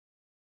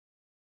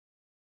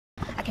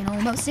can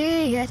almost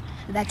see it.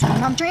 That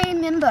dream I'm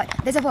dreaming, but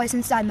there's a voice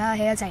inside my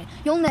head saying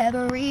you'll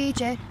never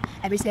reach it.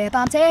 Every step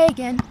I'm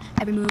taking,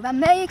 every move I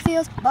make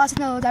feels lost with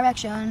no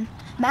direction.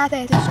 My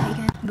faith is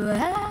shaking, but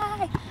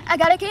I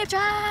gotta keep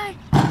trying.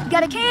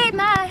 Gotta keep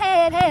my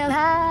head held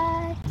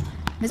high.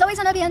 There's always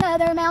gonna be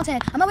another mountain.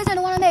 I'm always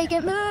gonna wanna make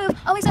it move.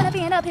 Always gonna be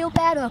an uphill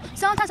battle.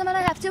 Sometimes I'm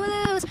gonna have to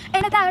lose.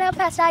 Ain't about how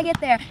fast I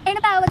get there. Ain't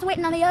about what's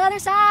waiting on the other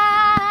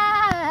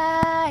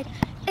side.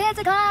 It's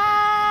a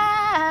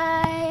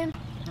climb.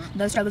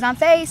 The struggles I'm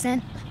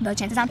facing, the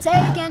chances I'm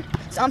taking,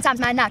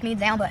 sometimes might knock me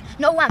down, but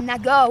no, I'm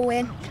not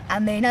going. I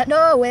may not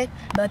know it,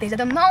 but these are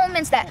the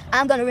moments that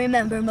I'm gonna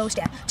remember most.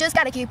 Yeah, just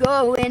gotta keep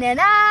going, and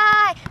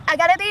I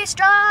gotta be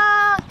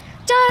strong.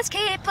 Just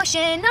keep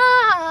pushing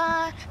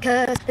on,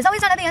 cause there's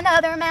always gonna be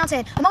another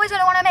mountain. I'm always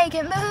gonna wanna make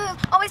it move.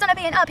 Always gonna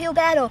be an uphill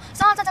battle.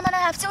 Sometimes I'm gonna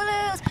have to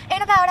lose.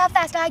 Ain't about how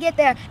fast I get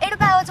there. Ain't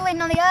about what's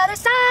waiting on the other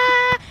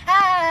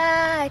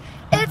side.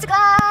 It's a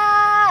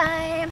climb.